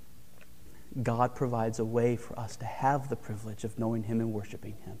God provides a way for us to have the privilege of knowing Him and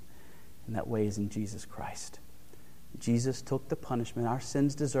worshiping Him. And that way is in Jesus Christ. Jesus took the punishment our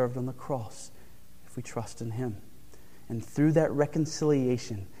sins deserved on the cross if we trust in Him. And through that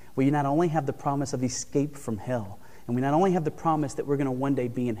reconciliation, we not only have the promise of escape from hell, and we not only have the promise that we're going to one day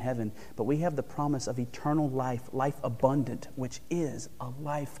be in heaven, but we have the promise of eternal life, life abundant, which is a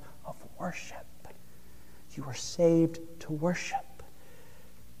life of worship. You are saved to worship.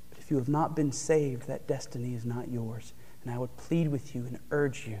 But if you have not been saved, that destiny is not yours. And I would plead with you and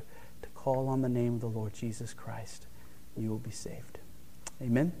urge you to call on the name of the Lord Jesus Christ. You will be saved.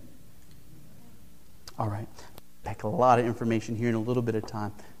 Amen? All right. Back a lot of information here in a little bit of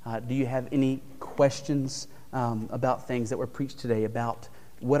time. Do you have any questions about things that were preached today, about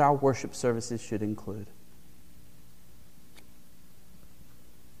what our worship services should include?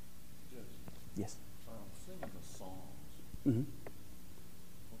 Yes. Singing the Psalms. Mm-hmm.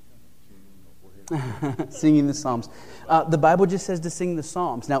 What kind of tune? Singing the Psalms. The Bible just says to sing the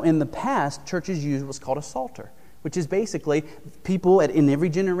Psalms. Now, in the past, churches used what's called a psalter, which is basically people in every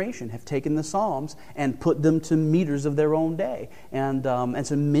generation have taken the Psalms and put them to meters of their own day. And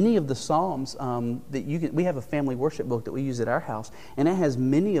so many of the Psalms that we have a family worship book that we use at our house, and it has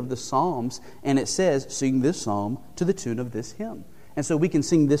many of the Psalms, and it says, sing this Psalm to the tune of this hymn. And so we can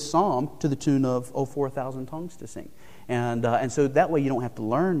sing this Psalm to the tune of 4,000 tongues to sing. And so that way you don't have to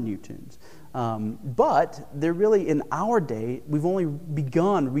learn new tunes. But they're really, in our day, we've only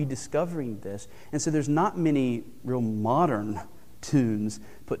begun rediscovering this. And so there's not many real modern tunes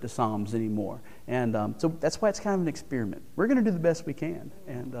put to Psalms anymore. And so that's why it's kind of an experiment. We're going to do the best we can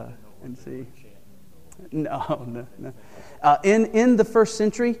and see. No. In the first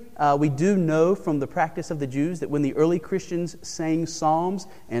century, we do know from the practice of the Jews that when the early Christians sang psalms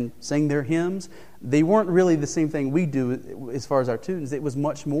and sang their hymns, they weren't really the same thing we do as far as our tunes. It was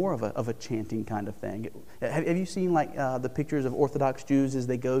much more of a chanting kind of thing. Have you seen the pictures of Orthodox Jews as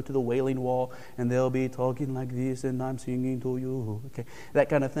they go to the Wailing Wall and they'll be talking like this and I'm singing to you, okay, that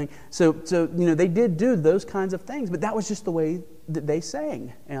kind of thing. So they did do those kinds of things, but that was just the way that they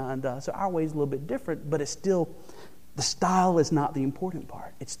sang. And so our way is a little bit different, but it's still, the style is not the important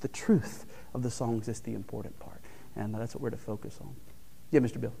part. It's the truth of the songs that's the important part. And that's what we're to focus on. Yeah,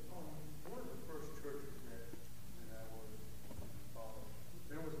 Mr. Bill. One of the first churches that I was involved,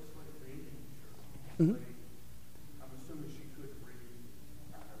 there was a slave reading church. Mm-hmm. I'm assuming she couldn't read.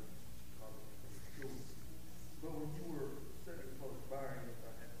 I heard she probably couldn't school. But when you were sitting close by, if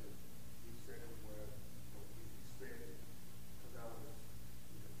I had to be sitting where you said, because I was a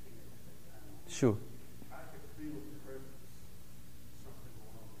teenager at that time. Sure. I could feel the presence, something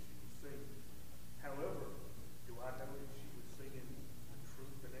going on when she was singing. However, do I know that she was singing the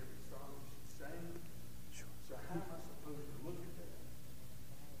truth in every song she sang? Sure. So how am I supposed to look at that?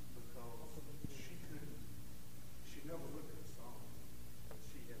 Because she never looked at the song. But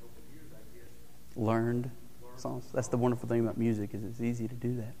she had over the years, I guess. Learned songs. That's the wonderful thing about music, is it's easy to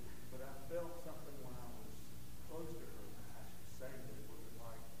do that. But I felt something when I was close to her, how she sang that it wasn't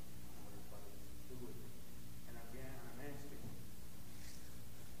like how everybody do it. And again, I'm asking,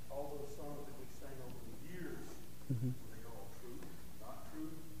 all those songs that we sang over the years, Mm-hmm. were they all true, not true?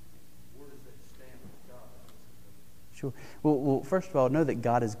 Where does that stand with God? Sure. Well, first of all, know that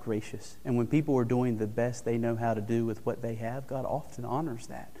God is gracious. And when people are doing the best they know how to do with what they have, God often honors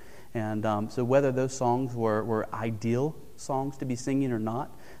that. And so whether those songs were ideal songs to be singing or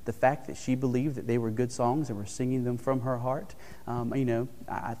not, the fact that she believed that they were good songs and were singing them from her heart,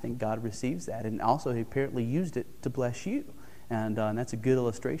 I think God receives that. And also, He apparently used it to bless you. And that's a good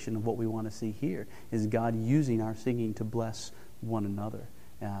illustration of what we want to see here, is God using our singing to bless one another.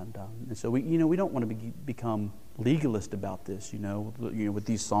 And so we don't want to become legalist about this, with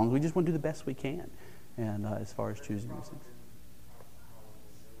these songs. We just want to do the best we can, and as far as choosing these things.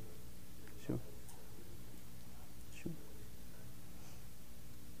 Sure.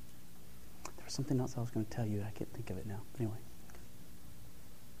 There was something else I was going to tell you. I can't think of it now. Anyway.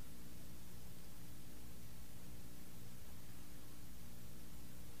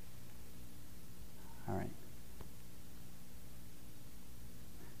 All right.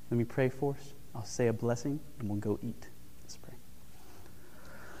 Let me pray for us. I'll say a blessing and we'll go eat. Let's pray.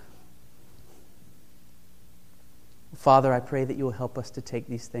 Father, I pray that you will help us to take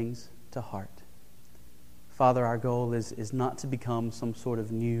these things to heart. Father, our goal is not to become some sort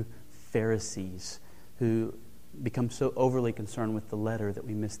of new Pharisees who become so overly concerned with the letter that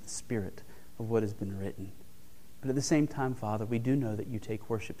we miss the spirit of what has been written. But at the same time, Father, we do know that you take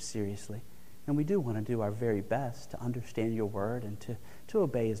worship seriously. And we do want to do our very best to understand your word and to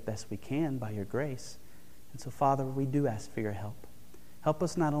obey as best we can by your grace. And so, Father, we do ask for your help. Help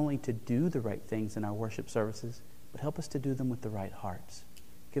us not only to do the right things in our worship services, but help us to do them with the right hearts.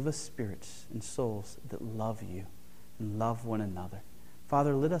 Give us spirits and souls that love you and love one another.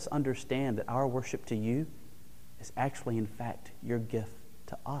 Father, let us understand that our worship to you is actually, in fact, your gift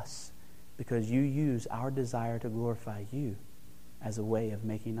to us, because you use our desire to glorify you as a way of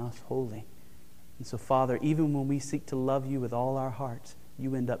making us holy. And so, Father, even when we seek to love you with all our hearts,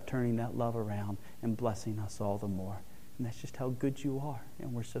 you end up turning that love around and blessing us all the more. And that's just how good you are,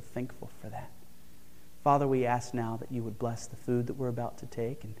 and we're so thankful for that. Father, we ask now that you would bless the food that we're about to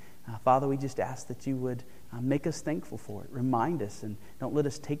take. And Father, we just ask that you would make us thankful for it. Remind us and don't let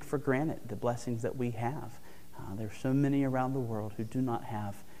us take for granted the blessings that we have. There are so many around the world who do not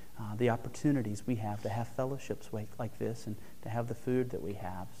have the opportunities we have to have fellowships like this and to have the food that we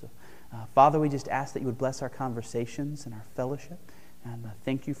have. So, Father, we just ask that you would bless our conversations and our fellowship. And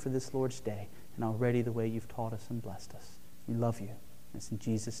thank you for this Lord's Day and already the way you've taught us and blessed us. We love you. It's in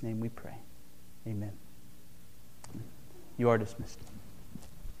Jesus' name we pray. Amen. You are dismissed.